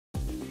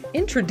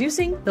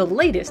Introducing the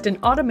latest in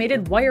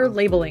automated wire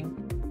labeling,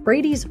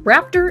 Brady's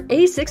Wraptor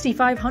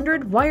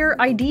A6500 Wire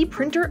ID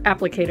Printer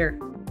Applicator.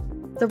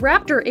 The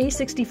Wraptor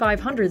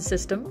A6500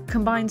 system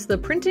combines the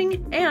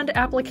printing and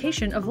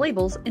application of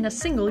labels in a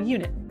single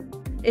unit.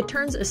 It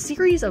turns a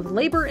series of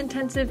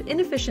labor-intensive,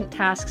 inefficient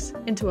tasks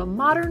into a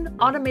modern,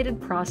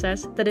 automated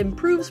process that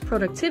improves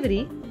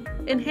productivity,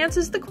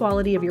 enhances the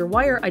quality of your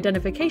wire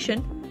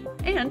identification,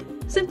 and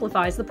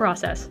simplifies the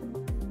process.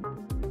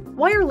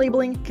 Wire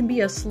labeling can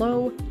be a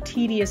slow,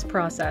 tedious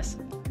process.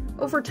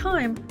 Over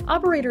time,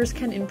 operators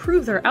can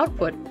improve their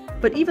output,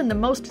 but even the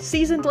most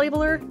seasoned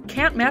labeler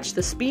can't match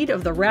the speed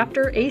of the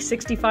Wraptor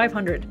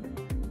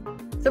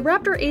A6500. The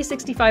Wraptor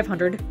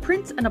A6500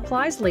 prints and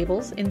applies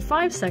labels in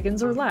 5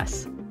 seconds or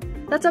less.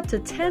 That's up to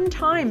 10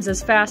 times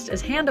as fast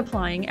as hand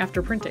applying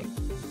after printing.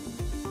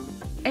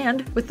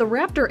 And with the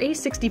Wraptor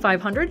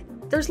A6500,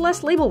 there's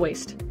less label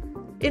waste.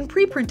 In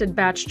pre-printed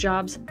batch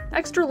jobs,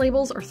 extra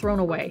labels are thrown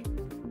away.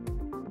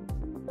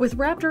 With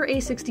Wraptor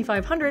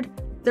A6500,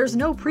 there's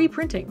no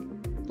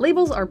pre-printing.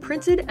 Labels are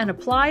printed and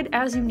applied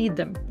as you need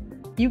them.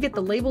 You get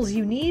the labels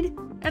you need,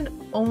 and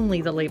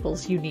only the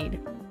labels you need.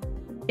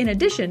 In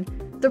addition,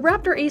 the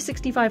Wraptor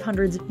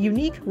A6500's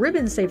unique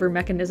ribbon saver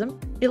mechanism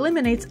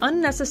eliminates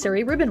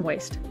unnecessary ribbon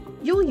waste.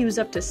 You'll use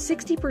up to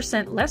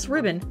 60% less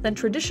ribbon than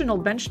traditional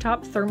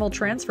benchtop thermal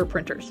transfer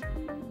printers.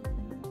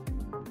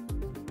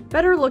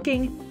 Better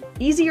looking,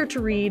 easier to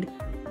read,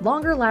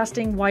 longer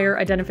lasting wire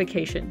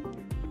identification.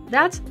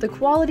 That's the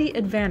quality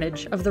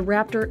advantage of the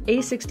Wraptor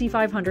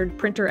A6500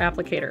 printer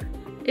applicator.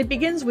 It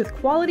begins with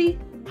quality,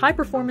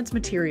 high-performance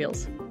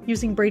materials,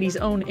 using Brady's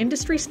own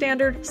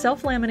industry-standard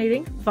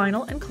self-laminating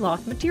vinyl and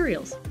cloth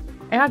materials.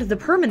 Add the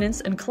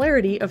permanence and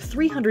clarity of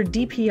 300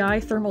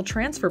 dpi thermal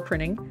transfer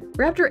printing,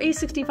 Wraptor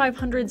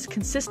A6500's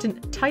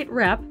consistent tight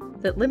wrap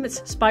that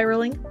limits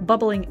spiraling,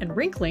 bubbling, and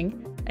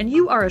wrinkling, and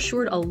you are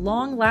assured a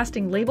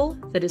long-lasting label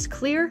that is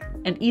clear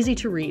and easy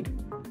to read.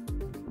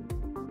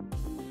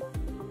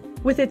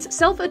 With its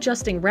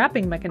self-adjusting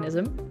wrapping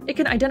mechanism, it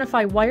can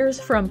identify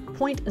wires from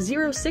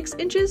 0.06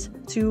 inches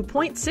to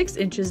 0.6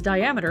 inches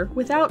diameter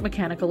without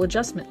mechanical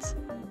adjustments.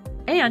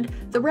 And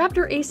the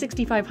Wraptor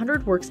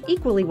A6500 works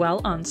equally well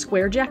on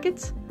square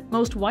jackets,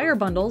 most wire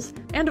bundles,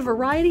 and a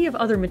variety of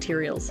other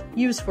materials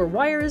used for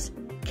wires,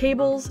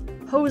 cables,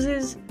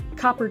 hoses,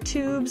 copper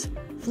tubes,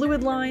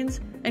 fluid lines,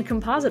 and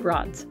composite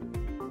rods.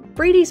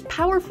 Brady's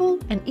powerful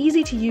and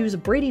easy-to-use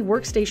Brady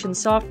Workstation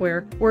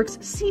software works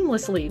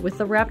seamlessly with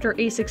the Wraptor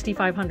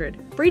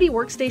A6500. Brady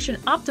Workstation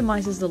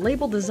optimizes the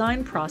label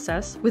design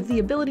process with the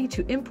ability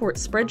to import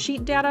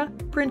spreadsheet data,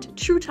 print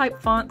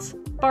TrueType fonts,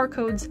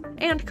 barcodes,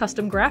 and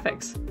custom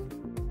graphics.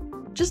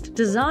 Just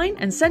design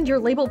and send your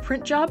label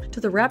print job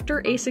to the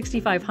Wraptor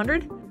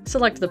A6500,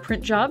 select the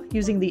print job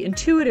using the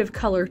intuitive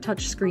color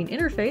touchscreen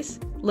interface,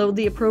 load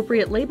the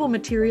appropriate label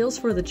materials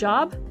for the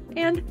job,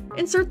 and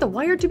insert the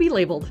wire to be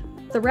labeled.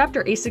 The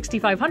Wraptor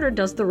A6500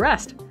 does the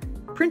rest,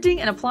 printing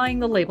and applying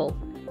the label.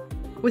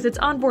 With its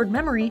onboard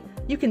memory,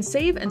 you can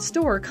save and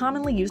store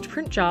commonly used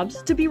print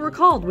jobs to be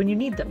recalled when you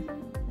need them.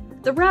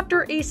 The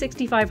Wraptor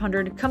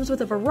A6500 comes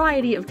with a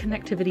variety of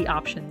connectivity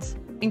options,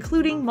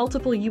 including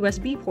multiple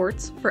USB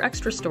ports for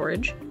extra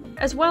storage,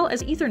 as well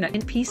as Ethernet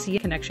and PC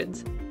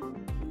connections.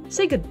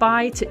 Say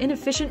goodbye to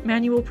inefficient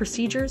manual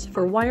procedures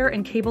for wire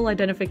and cable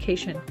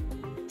identification.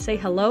 Say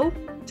hello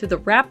to the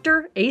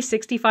Wraptor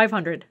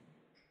A6500.